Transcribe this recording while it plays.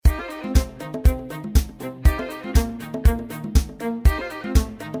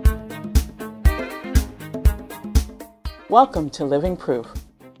Welcome to Living Proof,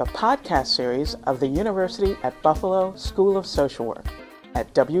 the podcast series of the University at Buffalo School of Social Work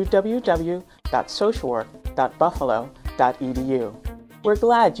at www.socialwork.buffalo.edu. We're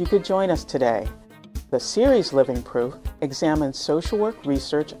glad you could join us today. The series Living Proof examines social work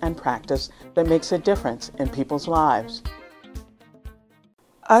research and practice that makes a difference in people's lives.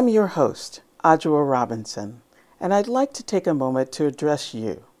 I'm your host, Adjoa Robinson, and I'd like to take a moment to address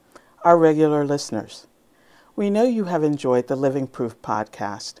you, our regular listeners. We know you have enjoyed the Living Proof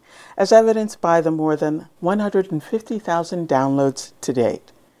podcast, as evidenced by the more than 150,000 downloads to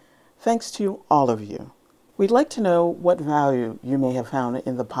date. Thanks to all of you. We'd like to know what value you may have found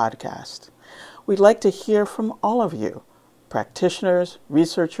in the podcast. We'd like to hear from all of you, practitioners,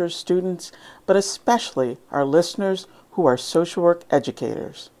 researchers, students, but especially our listeners who are social work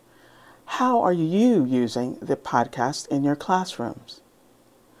educators. How are you using the podcast in your classrooms?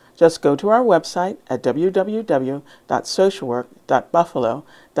 Just go to our website at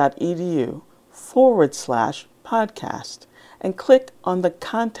www.socialwork.buffalo.edu/podcast and click on the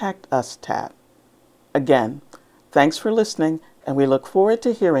Contact Us tab. Again, thanks for listening, and we look forward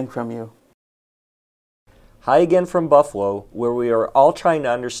to hearing from you. Hi again from Buffalo, where we are all trying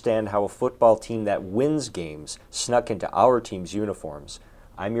to understand how a football team that wins games snuck into our team's uniforms.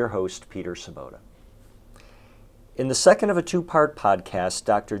 I'm your host, Peter Sabota. In the second of a two-part podcast,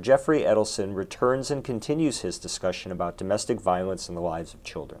 Dr. Jeffrey Edleson returns and continues his discussion about domestic violence in the lives of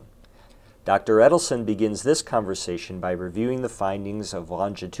children. Dr. Edleson begins this conversation by reviewing the findings of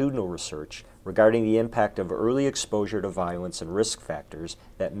longitudinal research regarding the impact of early exposure to violence and risk factors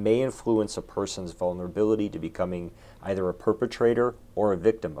that may influence a person's vulnerability to becoming either a perpetrator or a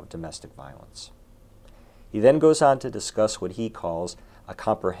victim of domestic violence. He then goes on to discuss what he calls a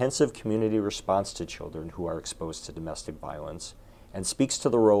comprehensive community response to children who are exposed to domestic violence, and speaks to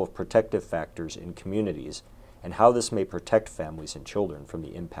the role of protective factors in communities and how this may protect families and children from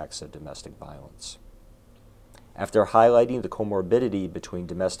the impacts of domestic violence. After highlighting the comorbidity between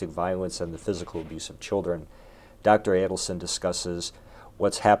domestic violence and the physical abuse of children, Dr. Edleson discusses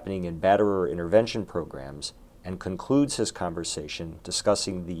what's happening in batterer intervention programs and concludes his conversation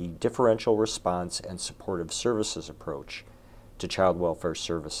discussing the differential response and supportive services approach to child welfare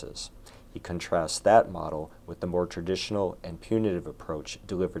services. He contrasts that model with the more traditional and punitive approach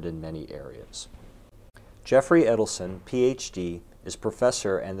delivered in many areas. Jeffrey Edleson, Ph.D., is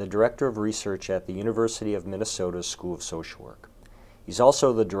professor and the director of research at the University of Minnesota School of Social Work. He's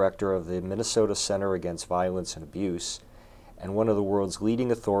also the director of the Minnesota Center Against Violence and Abuse and one of the world's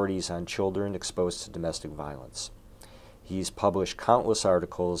leading authorities on children exposed to domestic violence. He's published countless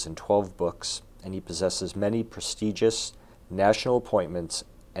articles in 12 books, and he possesses many prestigious national appointments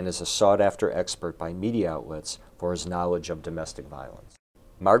and is a sought-after expert by media outlets for his knowledge of domestic violence.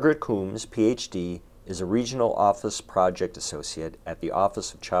 Margaret Coombs, Ph.D., is a Regional Office Project Associate at the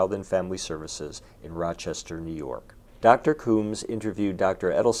Office of Child and Family Services in Rochester, New York. Dr. Coombs interviewed Dr.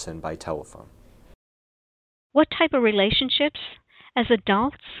 Edleson by telephone. What type of relationships, as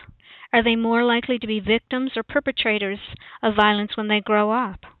adults, are they more likely to be victims or perpetrators of violence when they grow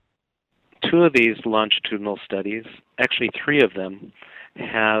up? Two of these longitudinal studies, actually three of them,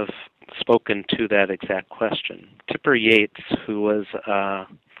 have spoken to that exact question. Tipper Yates, who was a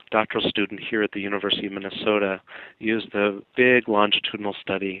doctoral student here at the University of Minnesota, used a big longitudinal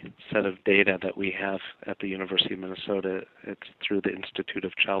study set of data that we have at the University of Minnesota. It's through the Institute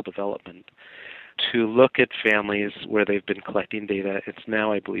of Child Development, to look at families where they've been collecting data. It's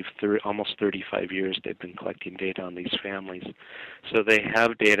now, I believe, almost 35 years they've been collecting data on these families. So they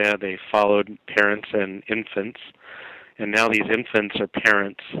have data, they followed parents and infants, and now these infants are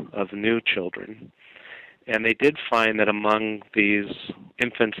parents of new children. And they did find that among these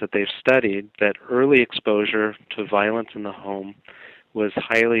infants that they've studied, that early exposure to violence in the home was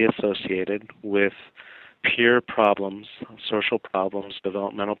highly associated with peer problems, social problems,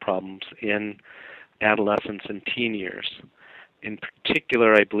 developmental problems in adolescence and teen years. In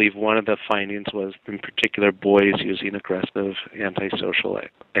particular, I believe one of the findings was, in particular, boys using aggressive, antisocial,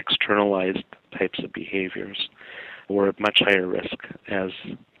 externalized types of behaviors were at much higher risk as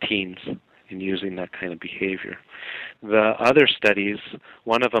teens in using that kind of behavior. The other studies,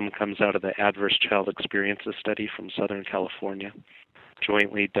 one of them comes out of the Adverse Child Experiences Study from Southern California,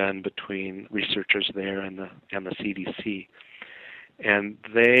 jointly done between researchers there and the CDC. And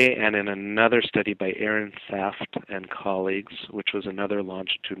in another study by Aaron Saft and colleagues, which was another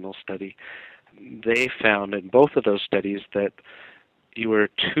longitudinal study, they found in both of those studies that you were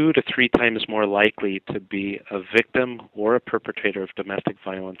 2 to 3 times more likely to be a victim or a perpetrator of domestic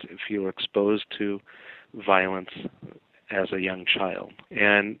violence if you were exposed to violence as a young child.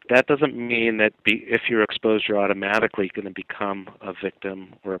 And that doesn't mean that if you're exposed, you're automatically going to become a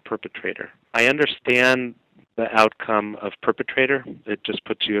victim or a perpetrator. I understand the outcome of perpetrator. It just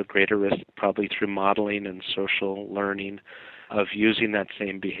puts you at greater risk, probably through modeling and social learning, of using that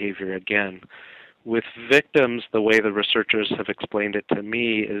same behavior again. With victims, the way the researchers have explained it to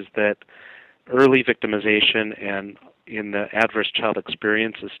me is that early victimization, and in the adverse child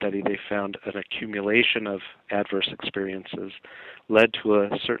experiences study, they found an accumulation of adverse experiences led to a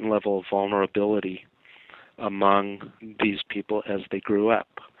certain level of vulnerability among these people as they grew up.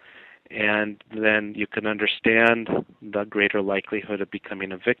 And then you can understand the greater likelihood of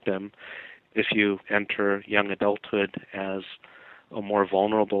becoming a victim if you enter young adulthood as a more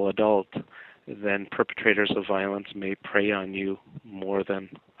vulnerable adult. Then perpetrators of violence may prey on you more than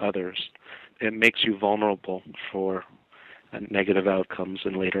others. It makes you vulnerable for negative outcomes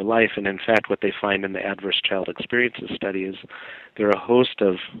in later life. And in fact, what they find in the adverse child experiences study is there are a host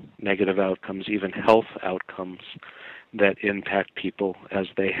of negative outcomes, even health outcomes, that impact people as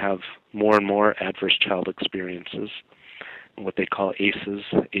they have more and more adverse child experiences, what they call ACEs,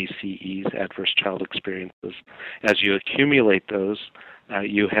 ACEs, adverse child experiences. As you accumulate those,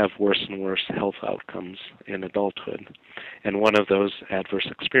 you have worse and worse health outcomes in adulthood. And one of those adverse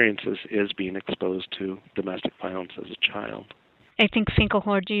experiences is being exposed to domestic violence as a child. I think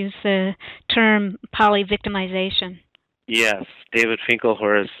Finkelhor used the term polyvictimization. Yes, David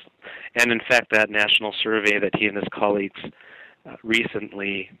Finkelhor is, and in fact that national survey that he and his colleagues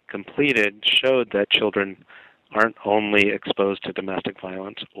recently completed showed that children aren't only exposed to domestic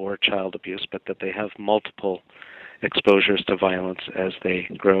violence or child abuse, but that they have multiple exposures to violence as they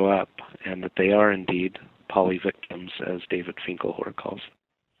grow up, and that they are indeed polyvictims, as David Finkelhor calls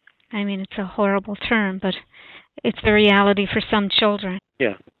them. I mean, it's a horrible term, but it's the reality for some children.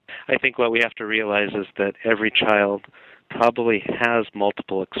 Yeah. I think what we have to realize is that every child probably has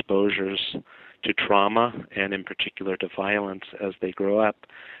multiple exposures to trauma, and in particular to violence as they grow up,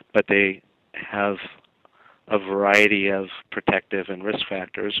 but they have a variety of protective and risk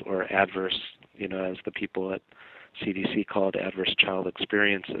factors, or adverse, as the people at CDC call it, adverse child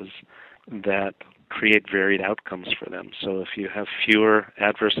experiences, that create varied outcomes for them. So if you have fewer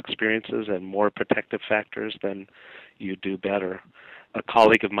adverse experiences and more protective factors, then you do better. A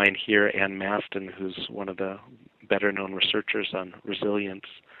colleague of mine here, Ann Maston, who's one of the better-known researchers on resilience,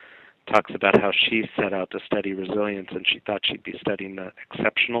 talks about how she set out to study resilience, and she thought she'd be studying the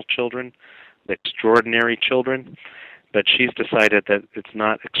exceptional children, the extraordinary children, but she's decided that it's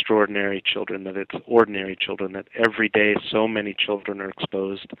not extraordinary children, that it's ordinary children, that every day so many children are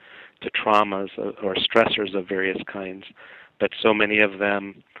exposed to traumas or stressors of various kinds, but so many of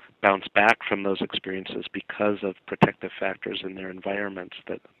them bounce back from those experiences because of protective factors in their environments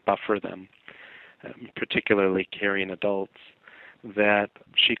that buffer them, particularly caring adults, that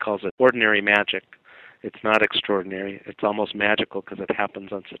she calls it ordinary magic. It's not extraordinary. It's almost magical because it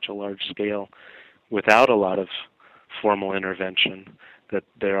happens on such a large scale without a lot of formal intervention, that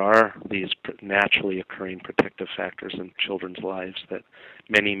there are these naturally occurring protective factors in children's lives, that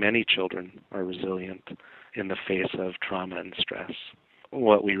many, many children are resilient in the face of trauma and stress.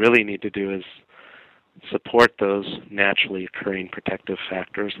 What we really need to do is support those naturally occurring protective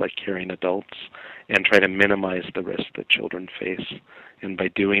factors like caring adults and try to minimize the risk that children face. And by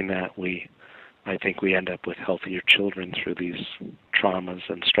doing that, I think we end up with healthier children through these traumas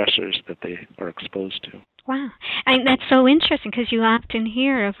and stressors that they are exposed to. Wow. And that's so interesting because you often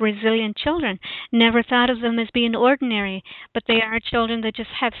hear of resilient children. Never thought of them as being ordinary, but they are children that just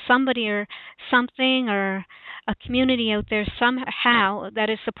have somebody or something or a community out there somehow that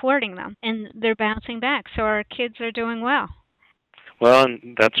is supporting them, and they're bouncing back. So our kids are doing well. Well,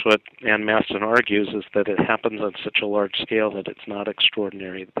 and that's what Ann Maston argues, is that it happens on such a large scale that it's not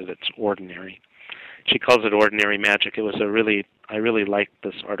extraordinary, that it's ordinary. She calls it ordinary magic. I really liked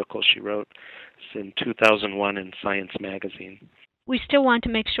this article she wrote. It's in 2001 in Science magazine. We still want to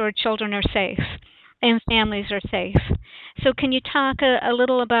make sure children are safe and families are safe. So can you talk a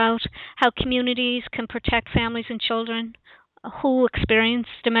little about how communities can protect families and children who experience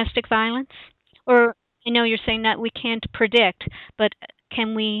domestic violence? Or I know you're saying that we can't predict, but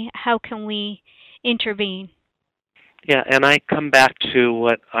how can we intervene? Yeah, and I come back to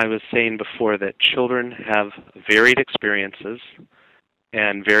what I was saying before, that children have varied experiences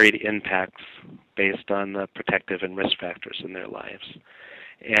and varied impacts based on the protective and risk factors in their lives.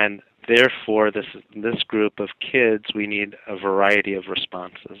 And therefore, this group of kids, we need a variety of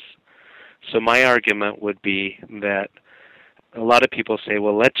responses. So my argument would be that a lot of people say,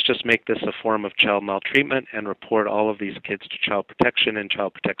 well, let's just make this a form of child maltreatment and report all of these kids to child protection, and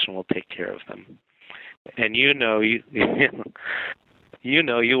child protection will take care of them. And you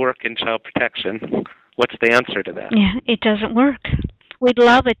work in child protection. What's the answer to that? Yeah, it doesn't work. We'd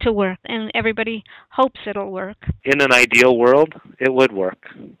love it to work, and everybody hopes it'll work. In an ideal world, it would work,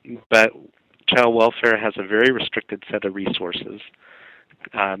 but child welfare has a very restricted set of resources,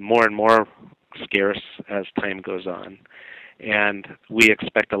 more and more scarce as time goes on, and we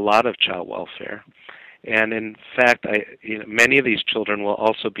expect a lot of child welfare. And in fact, many of these children will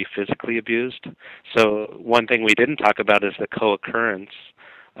also be physically abused. So one thing we didn't talk about is the co-occurrence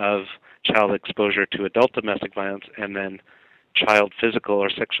of child exposure to adult domestic violence and then child physical or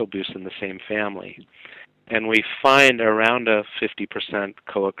sexual abuse in the same family. And we find around a 50%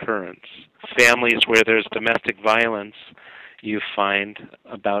 co-occurrence. Families where there's domestic violence, you find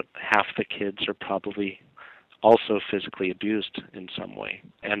about half the kids are probably also physically abused in some way,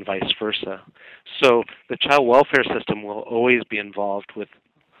 and vice versa. So the child welfare system will always be involved with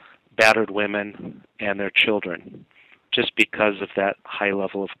battered women and their children, just because of that high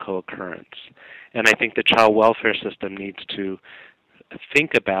level of co-occurrence. And I think the child welfare system needs to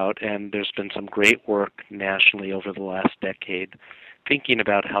think about, and there's been some great work nationally over the last decade, thinking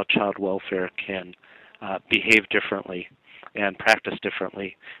about how child welfare can behave differently and practice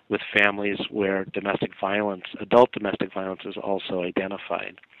differently with families where domestic violence, adult domestic violence, is also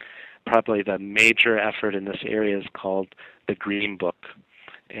identified. Probably the major effort in this area is called the Green Book,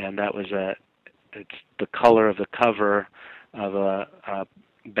 and that was it's the color of the cover of a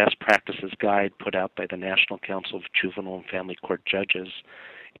best practices guide put out by the National Council of Juvenile and Family Court Judges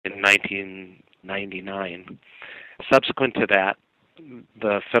in 1999. Subsequent to that,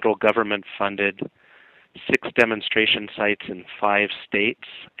 the federal government funded 6 demonstration sites in 5 states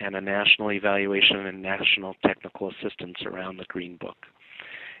and a national evaluation and national technical assistance around the Green Book.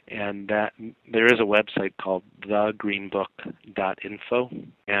 And that there is a website called thegreenbook.info,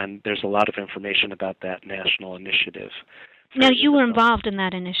 and there's a lot of information about that national initiative. Now, you were involved in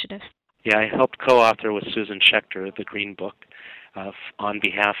that initiative. Yeah, I helped co-author with Susan Schechter the Green Book on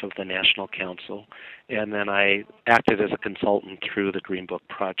behalf of the National Council, and then I acted as a consultant through the Green Book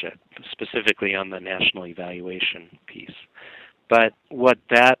project, specifically on the national evaluation piece. But what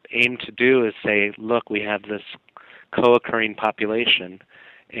that aimed to do is say, look, we have this co-occurring population,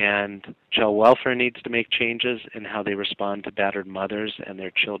 and child welfare needs to make changes in how they respond to battered mothers and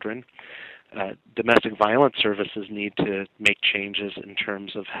their children. Domestic violence services need to make changes in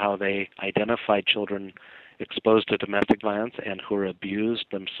terms of how they identify children exposed to domestic violence and who are abused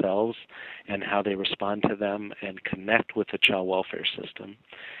themselves, and how they respond to them and connect with the child welfare system.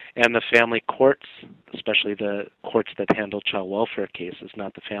 And the family courts, especially the courts that handle child welfare cases,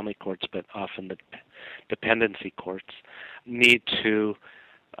 not the family courts, but often the dependency courts, need to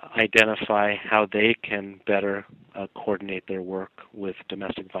identify how they can better coordinate their work with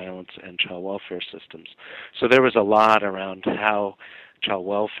domestic violence and child welfare systems. So there was a lot around how child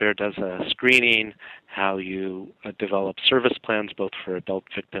welfare does a screening, how you develop service plans both for adult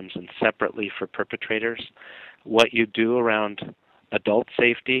victims and separately for perpetrators, what you do around adult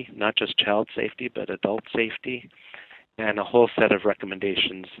safety, not just child safety, but adult safety, and a whole set of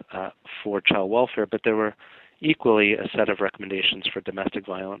recommendations for child welfare. But there were equally a set of recommendations for domestic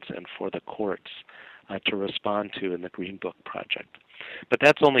violence and for the courts to respond to in the Green Book project. But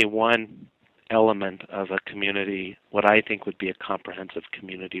that's only one element of a community, what I think would be a comprehensive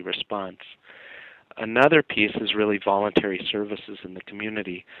community response. Another piece is really voluntary services in the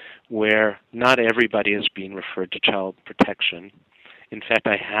community, where not everybody is being referred to child protection. In fact,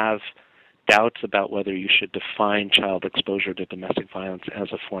 I have doubts about whether you should define child exposure to domestic violence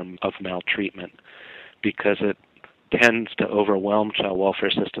as a form of maltreatment, because it tends to overwhelm child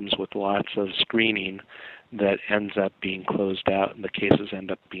welfare systems with lots of screening that ends up being closed out, and the cases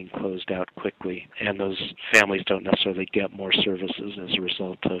end up being closed out quickly. And those families don't necessarily get more services as a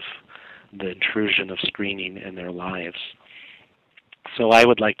result of the intrusion of screening in their lives. So I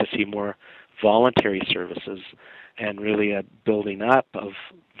would like to see more voluntary services and really a building up of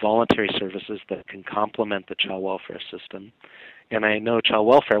voluntary services that can complement the child welfare system. And I know child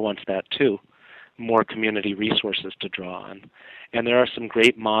welfare wants that too, more community resources to draw on. And there are some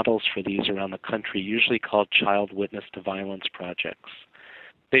great models for these around the country, usually called child witness to violence projects.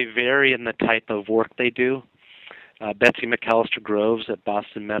 They vary in the type of work they do. Betsy McAllister Groves at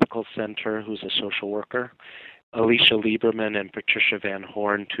Boston Medical Center, who's a social worker, Alicia Lieberman and Patricia Van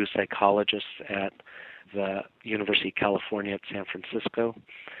Horn, 2 psychologists at the University of California at San Francisco,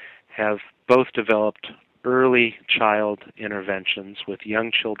 have both developed early child interventions with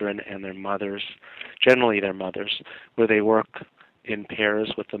young children and their mothers, generally their mothers, where they work in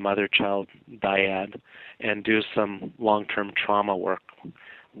pairs with the mother-child dyad and do some long-term trauma work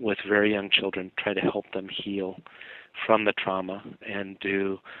with very young children, try to help them heal from the trauma and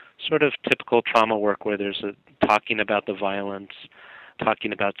do sort of typical trauma work where there's talking about the violence,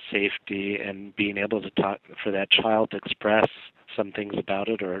 talking about safety, and being able to talk for that child to express some things about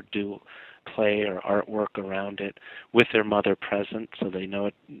it or do play or artwork around it with their mother present so they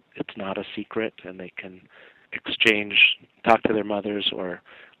know it's not a secret and they can talk to their mothers or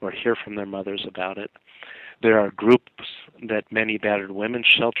hear from their mothers about it. There are groups that many battered women's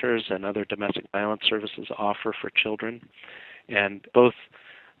shelters and other domestic violence services offer for children. And both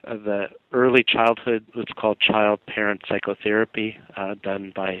the early childhood, what's called child-parent psychotherapy,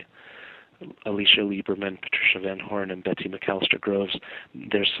 done by Alicia Lieberman, Patricia Van Horn, and Betsy McAllister Groves,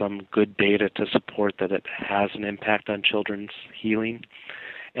 there's some good data to support that it has an impact on children's healing.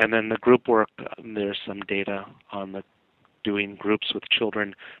 And then the group work, there's some data on doing groups with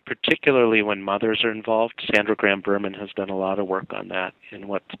children, particularly when mothers are involved. Sandra Graham Berman has done a lot of work on that in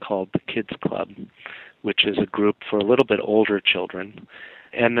what's called the Kids Club, which is a group for a little bit older children.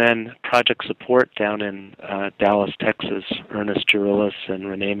 And then Project Support down in Dallas, Texas, Ernest Giroulas and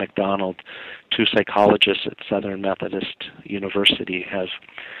Renee McDonald, two psychologists at Southern Methodist University, have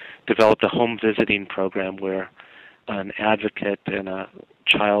developed a home visiting program where an advocate and a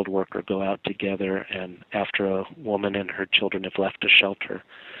child worker go out together and after a woman and her children have left a shelter,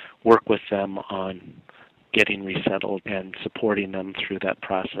 work with them on getting resettled and supporting them through that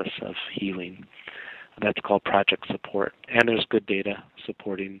process of healing. That's called Project Support, and there's good data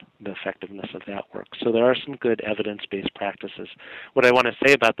supporting the effectiveness of that work. So there are some good evidence-based practices. What I want to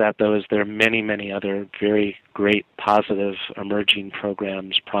say about that, though, is there are many, many other very great, positive, emerging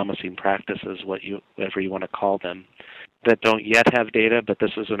programs, promising practices, whatever you want to call them, that don't yet have data, but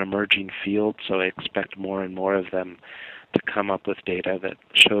this is an emerging field, so I expect more and more of them to come up with data that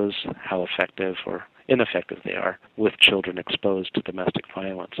shows how effective or ineffective they are with children exposed to domestic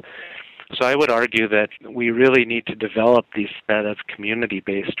violence. So I would argue that we really need to develop these set of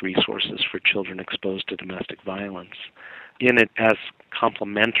community-based resources for children exposed to domestic violence in it as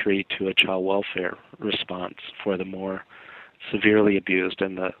complementary to a child welfare response for the more severely abused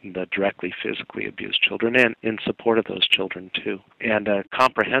and the directly physically abused children, and in support of those children too. And a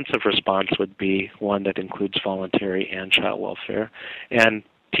comprehensive response would be one that includes voluntary and child welfare and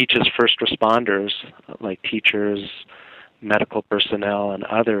teaches first responders like teachers, medical personnel, and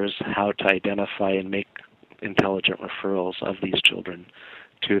others how to identify and make intelligent referrals of these children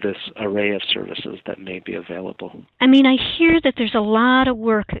to this array of services that may be available. I mean, I hear that there's a lot of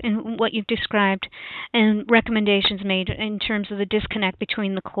work in what you've described and recommendations made in terms of the disconnect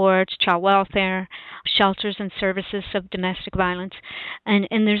between the courts, child welfare, shelters, and services of domestic violence. And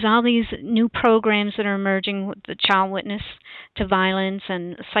there's all these new programs that are emerging with the Child Witness to Violence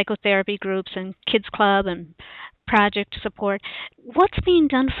and psychotherapy groups and Kids Club and Project Support. What's being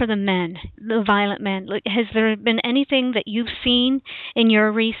done for the men, the violent men? Has there been anything that you've seen in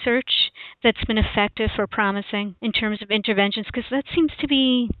your research that's been effective or promising in terms of interventions? Because that seems to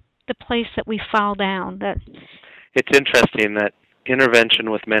be the place that we fall down. It's interesting that intervention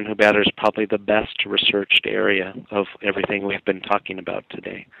with men who batter is probably the best researched area of everything we've been talking about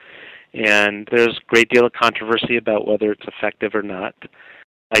today. And there's a great deal of controversy about whether it's effective or not.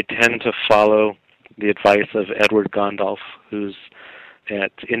 I tend to follow the advice of Edward Gondolf, who's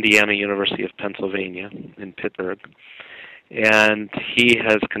at Indiana University of Pennsylvania in Pittsburgh. And he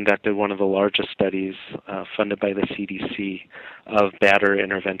has conducted one of the largest studies funded by the CDC of batter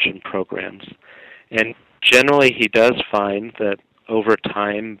intervention programs. And generally he does find that over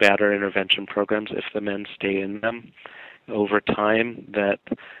time, batter intervention programs, if the men stay in them, over time that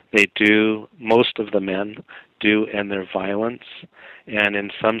they do, most of the men do end their violence. And in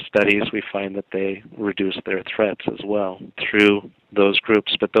some studies, we find that they reduce their threats as well through those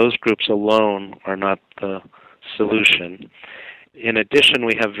groups. But those groups alone are not the solution. In addition,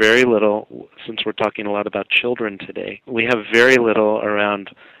 we have very little, since we're talking a lot about children today, we have very little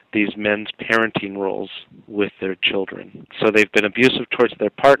around these men's parenting roles with their children. So they've been abusive towards their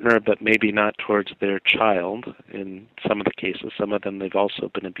partner, but maybe not towards their child in some of the cases. Some of them they've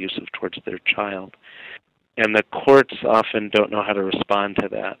also been abusive towards their child. And the courts often don't know how to respond to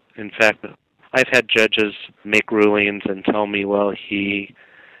that. In fact, I've had judges make rulings and tell me, well, he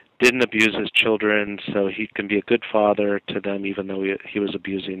didn't abuse his children, so he can be a good father to them even though he was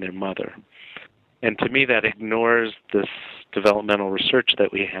abusing their mother. And to me, that ignores this developmental research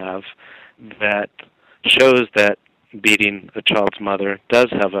that we have that shows that beating a child's mother does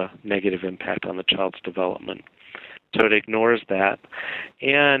have a negative impact on the child's development. So it ignores that.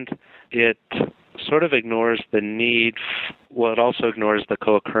 And it sort of ignores the need, well, it also ignores the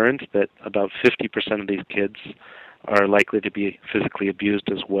co-occurrence that about 50% of these kids are likely to be physically abused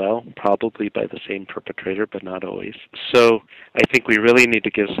as well, probably by the same perpetrator, but not always. So I think we really need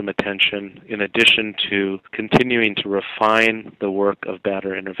to give some attention, in addition to continuing to refine the work of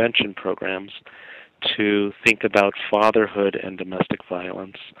batterer intervention programs, to think about fatherhood and domestic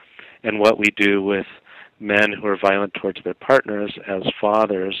violence and what we do with men who are violent towards their partners as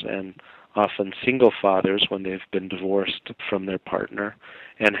fathers, and often single fathers when they've been divorced from their partner,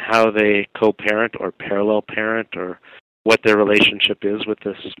 and how they co-parent or parallel parent, or what their relationship is with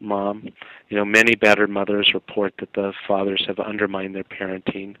this mom. Many battered mothers report that the fathers have undermined their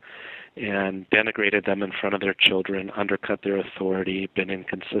parenting and denigrated them in front of their children, undercut their authority, been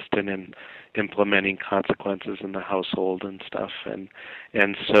inconsistent in implementing consequences in the household and stuff.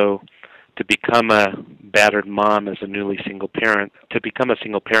 And so to become a battered mom as a newly single parent, to become a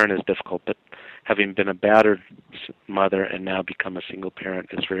single parent is difficult, but having been a battered mother and now become a single parent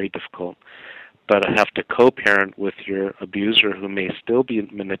is very difficult. But I have to co-parent with your abuser, who may still be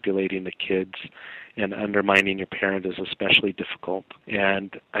manipulating the kids, and undermining your parent is especially difficult.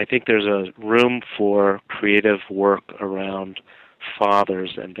 And I think there's a room for creative work around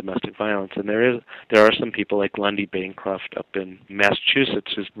fathers and domestic violence. And there are some people like Lundy Bancroft up in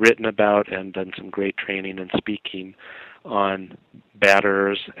Massachusetts who's written about and done some great training and speaking on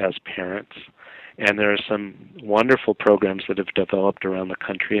batterers as parents. And there are some wonderful programs that have developed around the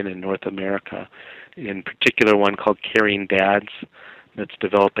country and in North America. In particular, one called Caring Dads, that's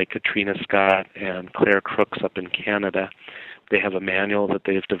developed by Katrina Scott and Claire Crooks up in Canada. They have a manual that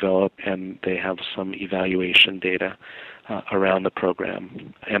they've developed, and they have some evaluation data around the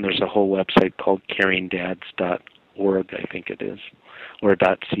program. And there's a whole website called caringdads.org, I think it is, or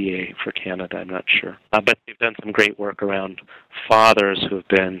 .ca for Canada, I'm not sure. But they've done some great work around fathers who have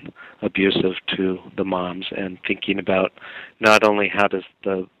been abusive to the moms, and thinking about not only how does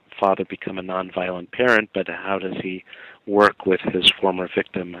the father become a nonviolent parent, but how does he work with his former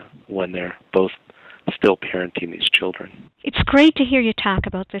victim when they're both still parenting these children. It's great to hear you talk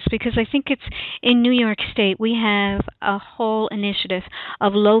about this, because I think it's in New York State we have a whole initiative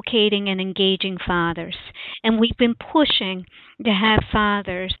of locating and engaging fathers. And we've been pushing to have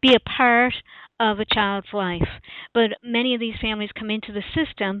fathers be a part of a child's life. But many of these families come into the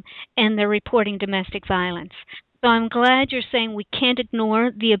system and they're reporting domestic violence. So I'm glad you're saying we can't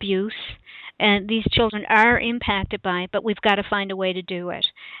ignore the abuse, and these children are impacted by it, but we've got to find a way to do it.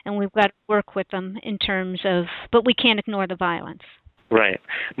 And we've got to work with them in terms of, but we can't ignore the violence. Right.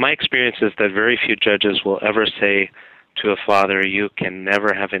 My experience is that very few judges will ever say to a father, you can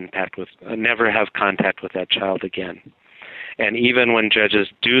never have contact with that child again. And even when judges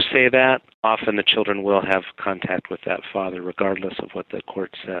do say that, often the children will have contact with that father, regardless of what the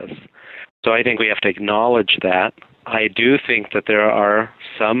court says. So I think we have to acknowledge that. I do think that there are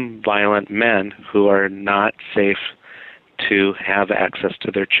some violent men who are not safe to have access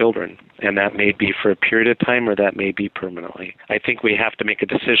to their children, and that may be for a period of time or that may be permanently. I think we have to make a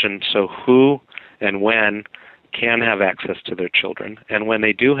decision, so who and when can have access to their children, and when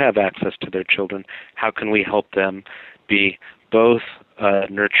they do have access to their children, how can we help them be both a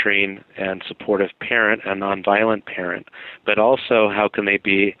nurturing and supportive parent, a nonviolent parent, but also how can they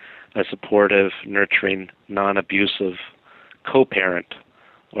be a supportive, nurturing, non-abusive co-parent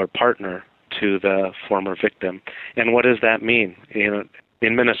or partner to the former victim. And what does that mean?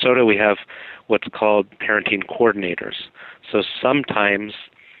 In Minnesota, we have what's called parenting coordinators. So sometimes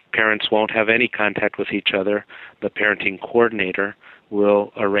parents won't have any contact with each other. The parenting coordinator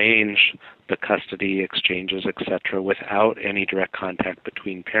will arrange the custody exchanges, etc., without any direct contact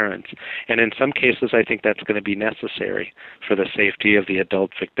between parents. And in some cases, I think that's going to be necessary for the safety of the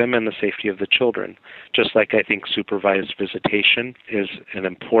adult victim and the safety of the children. Just like I think supervised visitation is an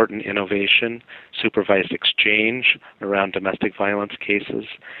important innovation, supervised exchange around domestic violence cases,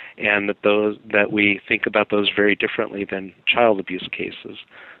 and that we think about those very differently than child abuse cases.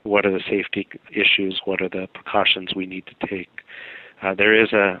 What are the safety issues? What are the precautions we need to take? There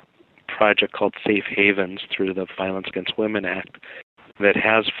is a project called Safe Havens through the Violence Against Women Act that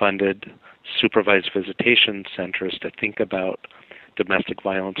has funded supervised visitation centers to think about domestic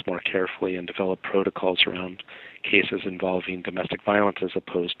violence more carefully and develop protocols around cases involving domestic violence as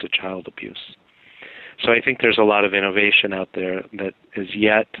opposed to child abuse. So I think there's a lot of innovation out there that is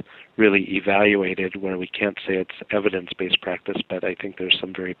yet really evaluated, where we can't say it's evidence-based practice, but I think there's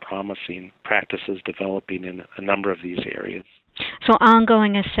some very promising practices developing in a number of these areas. So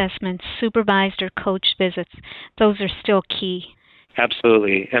ongoing assessments, supervised or coached visits, those are still key.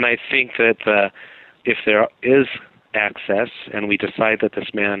 Absolutely. And I think that if there is access and we decide that this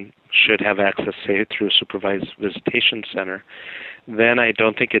man should have access, say, through a supervised visitation center, then I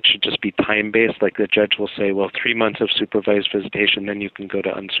don't think it should just be time-based, like the judge will say, well, 3 months of supervised visitation, then you can go to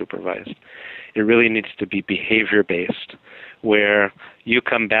unsupervised. It really needs to be behavior-based, where you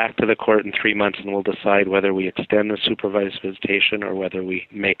come back to the court in 3 months and we'll decide whether we extend the supervised visitation or whether we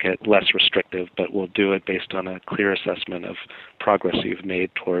make it less restrictive, but we'll do it based on a clear assessment of progress you've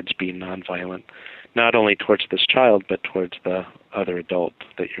made towards being nonviolent, not only towards this child, but towards the other adult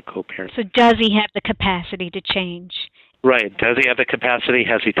that you're co-parenting. So does he have the capacity to change? Right. Does he have the capacity?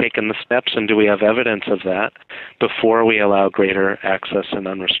 Has he taken the steps? And do we have evidence of that before we allow greater access and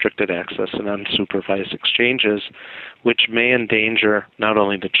unrestricted access and unsupervised exchanges, which may endanger not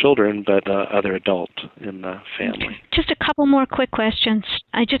only the children, but the other adult in the family? Just a couple more quick questions.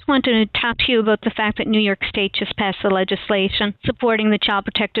 I just wanted to talk to you about the fact that New York State just passed the legislation supporting the Child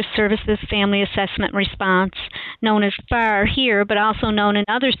Protective Services Family Assessment Response, known as FAR here, but also known in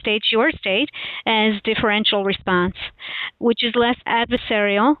other states, your state, as differential response, which is less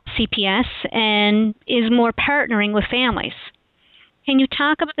adversarial, CPS, and is more partnering with families. Can you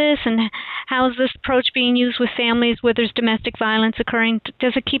talk about this, and how is this approach being used with families where there's domestic violence occurring?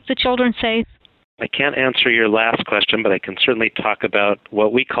 Does it keep the children safe? I can't answer your last question, but I can certainly talk about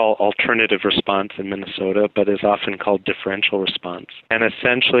what we call alternative response in Minnesota, but is often called differential response. And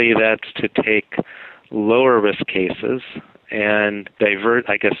essentially that's to take lower risk cases and divert,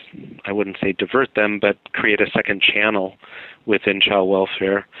 I guess I wouldn't say divert them, but create a second channel within child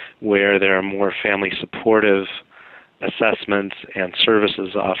welfare where there are more family supportive assessments and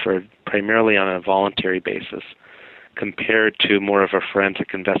services offered primarily on a voluntary basis, compared to more of a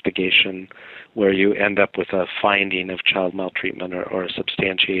forensic investigation where you end up with a finding of child maltreatment or a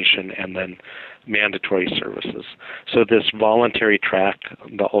substantiation and then mandatory services. So this voluntary track,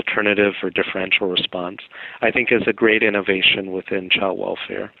 the alternative or differential response, I think is a great innovation within child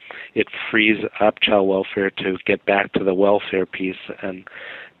welfare. It frees up child welfare to get back to the welfare piece and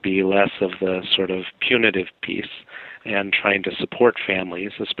be less of the sort of punitive piece and trying to support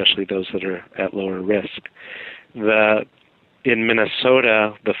families, especially those that are at lower risk. In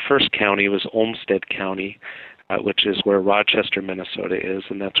Minnesota, the first county was Olmsted County, which is where Rochester, Minnesota is,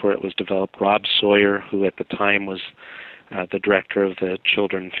 and that's where it was developed. Rob Sawyer, who at the time was the director of the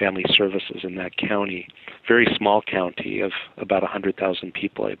Children and Family Services in that county, very small county of about 100,000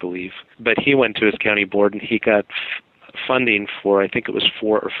 people, I believe. But he went to his county board and he got funding for, I think it was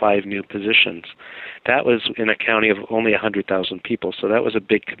 4 or 5 new positions. That was in a county of only 100,000 people, so that was a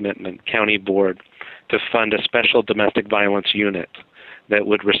big commitment, county board, to fund a special domestic violence unit that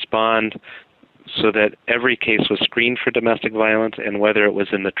would respond so that every case was screened for domestic violence, and whether it was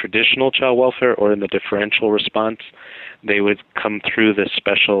in the traditional child welfare or in the differential response, they would come through this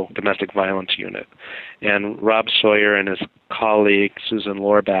special domestic violence unit. And Rob Sawyer and his colleague Susan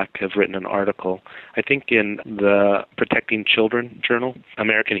Lorbach have written an article, I think in the Protecting Children Journal,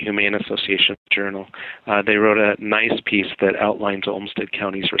 American Humane Association Journal. They wrote a nice piece that outlines Olmsted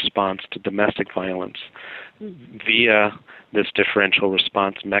County's response to domestic violence via this differential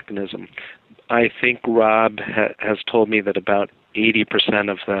response mechanism. I think Rob has told me that about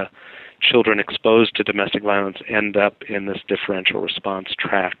 80% of the children exposed to domestic violence end up in this differential response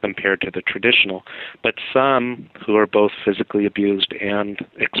track compared to the traditional. But some who are both physically abused and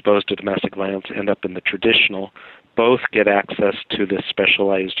exposed to domestic violence end up in the traditional. Both get access to this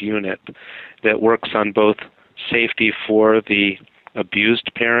specialized unit that works on both safety for the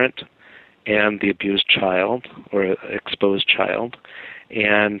abused parent and the abused child or exposed child,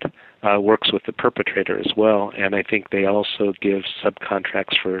 and works with the perpetrator as well. And I think they also give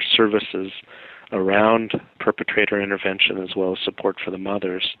subcontracts for services around perpetrator intervention as well as support for the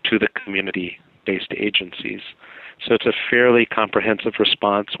mothers to the community-based agencies. So it's a fairly comprehensive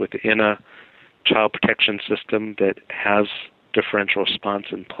response within a child protection system that has differential response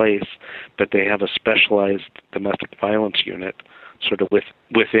in place, but they have a specialized domestic violence unit sort of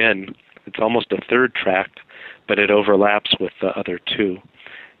within. It's almost a third track, but it overlaps with the other two,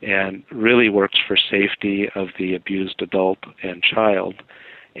 and really works for safety of the abused adult and child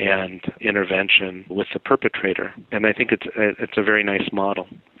and intervention with the perpetrator. And I think it's a very nice model.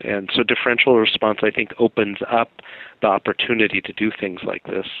 And so differential response, I think, opens up the opportunity to do things like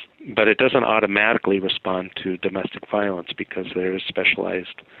this, but it doesn't automatically respond to domestic violence because there is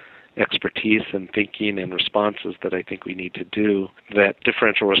specialized expertise and thinking and responses that I think we need to do that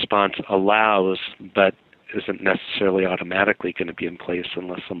differential response allows, but isn't necessarily automatically going to be in place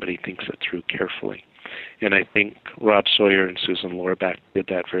unless somebody thinks it through carefully. And I think Rob Sawyer and Susan Lorbach did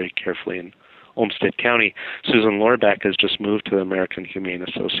that very carefully in Olmsted County. Susan Lorbeck has just moved to the American Humane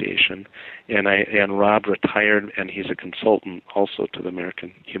Association, and Rob retired, and he's a consultant also to the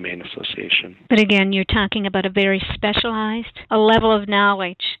American Humane Association. But again, you're talking about a very specialized, a level of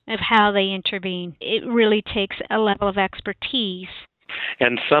knowledge of how they intervene. It really takes a level of expertise.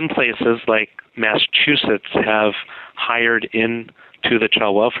 And some places like Massachusetts have hired into the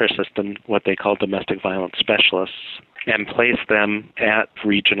child welfare system what they call domestic violence specialists and place them at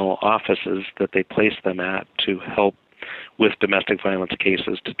regional offices that they place them at to help with domestic violence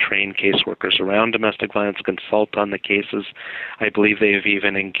cases, to train caseworkers around domestic violence, consult on the cases. I believe they've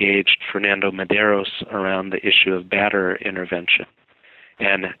even engaged Fernando Medeiros around the issue of batterer intervention.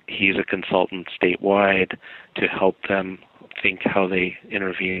 And he's a consultant statewide to help them think how they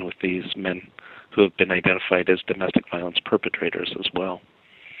intervene with these men who have been identified as domestic violence perpetrators as well.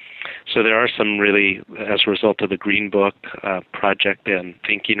 So there are some really, as a result of the Green Book project and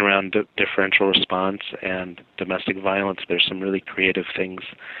thinking around differential response and domestic violence, there's some really creative things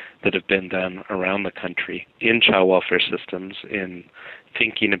that have been done around the country in child welfare systems in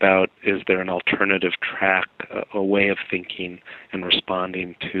thinking about, is there an alternative track, a way of thinking and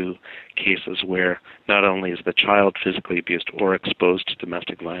responding to cases where not only is the child physically abused or exposed to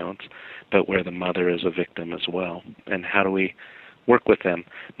domestic violence, but where the mother is a victim as well. And how do we work with them?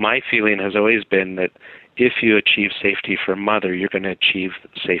 My feeling has always been that if you achieve safety for a mother, you're going to achieve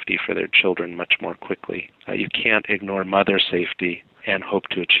safety for their children much more quickly. You can't ignore mother safety and hope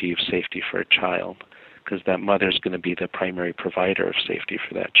to achieve safety for a child, because that mother is going to be the primary provider of safety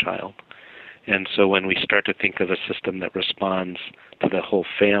for that child. And so when we start to think of a system that responds to the whole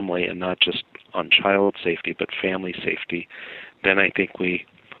family and not just on child safety but family safety, then I think we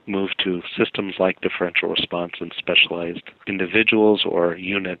move to systems like differential response and specialized individuals or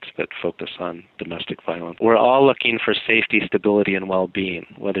units that focus on domestic violence. We're all looking for safety, stability, and well-being.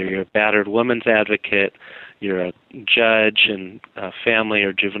 Whether you're a battered woman's advocate, you're a judge in a family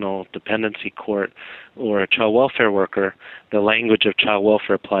or juvenile dependency court, or a child welfare worker, the language of child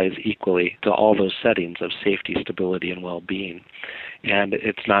welfare applies equally to all those settings of safety, stability, and well-being. And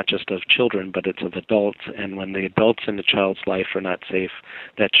it's not just of children, but it's of adults. And when the adults in the child's life are not safe,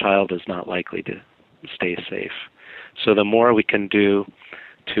 that child is not likely to stay safe. So the more we can do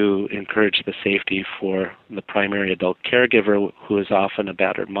to encourage the safety for the primary adult caregiver, who is often a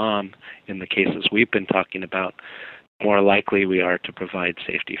battered mom in the cases we've been talking about, the more likely we are to provide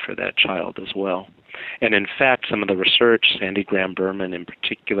safety for that child as well. And in fact, some of the research, Sandy Graham-Berman in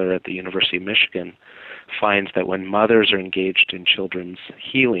particular at the University of Michigan, finds that when mothers are engaged in children's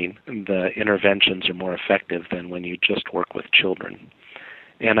healing, the interventions are more effective than when you just work with children.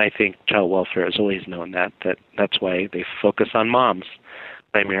 And I think child welfare has always known that's why they focus on moms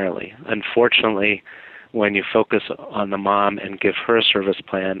primarily. Unfortunately, when you focus on the mom and give her a service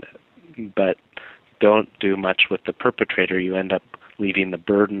plan, but don't do much with the perpetrator, you end up leaving the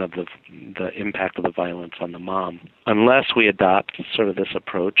burden of the impact of the violence on the mom. Unless we adopt sort of this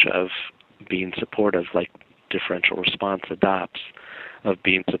approach of being supportive, like differential response adopts, of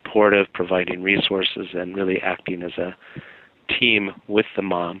being supportive, providing resources, and really acting as a team with the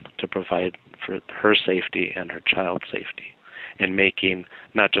mom to provide for her safety and her child's safety, and making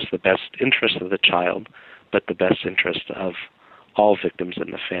not just the best interest of the child, but the best interest of all victims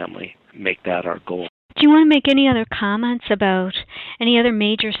in the family. Make that our goal. Do you want to make any other comments about any other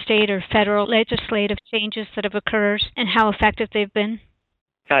major state or federal legislative changes that have occurred and how effective they've been?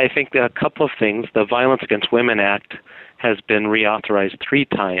 I think a couple of things. The Violence Against Women Act has been reauthorized 3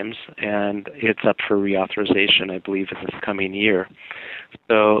 times, and it's up for reauthorization, I believe, in this coming year.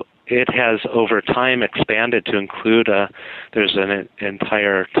 So it has over time expanded to include there's an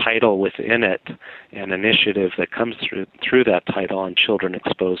entire title within it, an initiative that comes through that title on children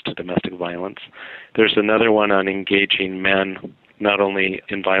exposed to domestic violence. There's another one on engaging men, not only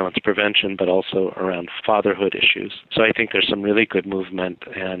in violence prevention, but also around fatherhood issues. So I think there's some really good movement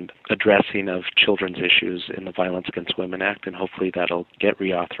and addressing of children's issues in the Violence Against Women Act, and hopefully that'll get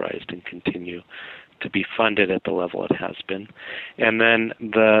reauthorized and continue to be funded at the level it has been. And then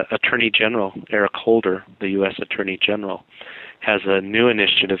the Attorney General, Eric Holder, the U.S. Attorney General, has a new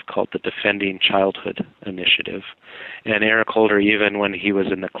initiative called the Defending Childhood Initiative. And Eric Holder, even when he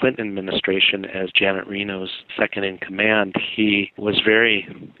was in the Clinton administration as Janet Reno's second in command, he was very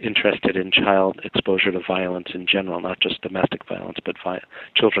interested in child exposure to violence in general, not just domestic violence, but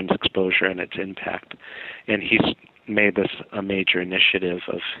children's exposure and its impact. And he's made this a major initiative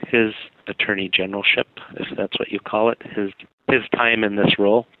of his attorney generalship, if that's what you call it, his time in this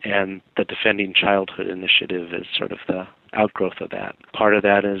role. And the Defending Childhood Initiative is sort of the outgrowth of that. Part of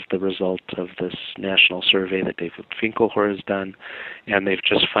that is the result of this national survey that David Finkelhor has done, and they've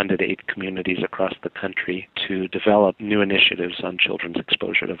just funded 8 communities across the country to develop new initiatives on children's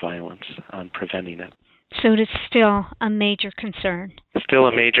exposure to violence, on preventing it. So it is still a major concern. Still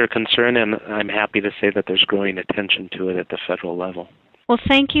a major concern, and I'm happy to say that there's growing attention to it at the federal level. Well,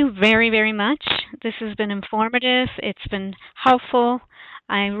 thank you very, very much. This has been informative. It's been helpful.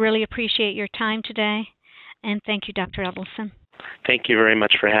 I really appreciate your time today. And thank you, Dr. Edleson. Thank you very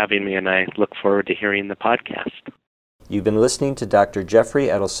much for having me, and I look forward to hearing the podcast. You've been listening to Dr. Jeffrey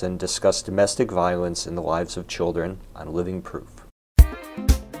Edleson discuss domestic violence in the lives of children on Living Proof.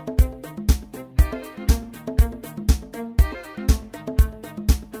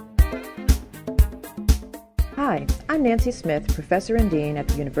 Hi, I'm Nancy Smith, Professor and Dean at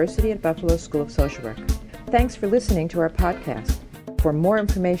the University at Buffalo School of Social Work. Thanks for listening to our podcast. For more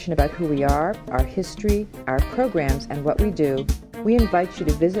information about who we are, our history, our programs, and what we do, we invite you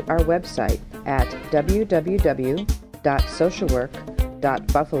to visit our website at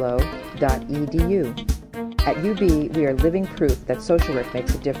www.socialwork.buffalo.edu. At UB, we are living proof that social work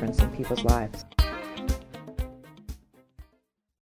makes a difference in people's lives.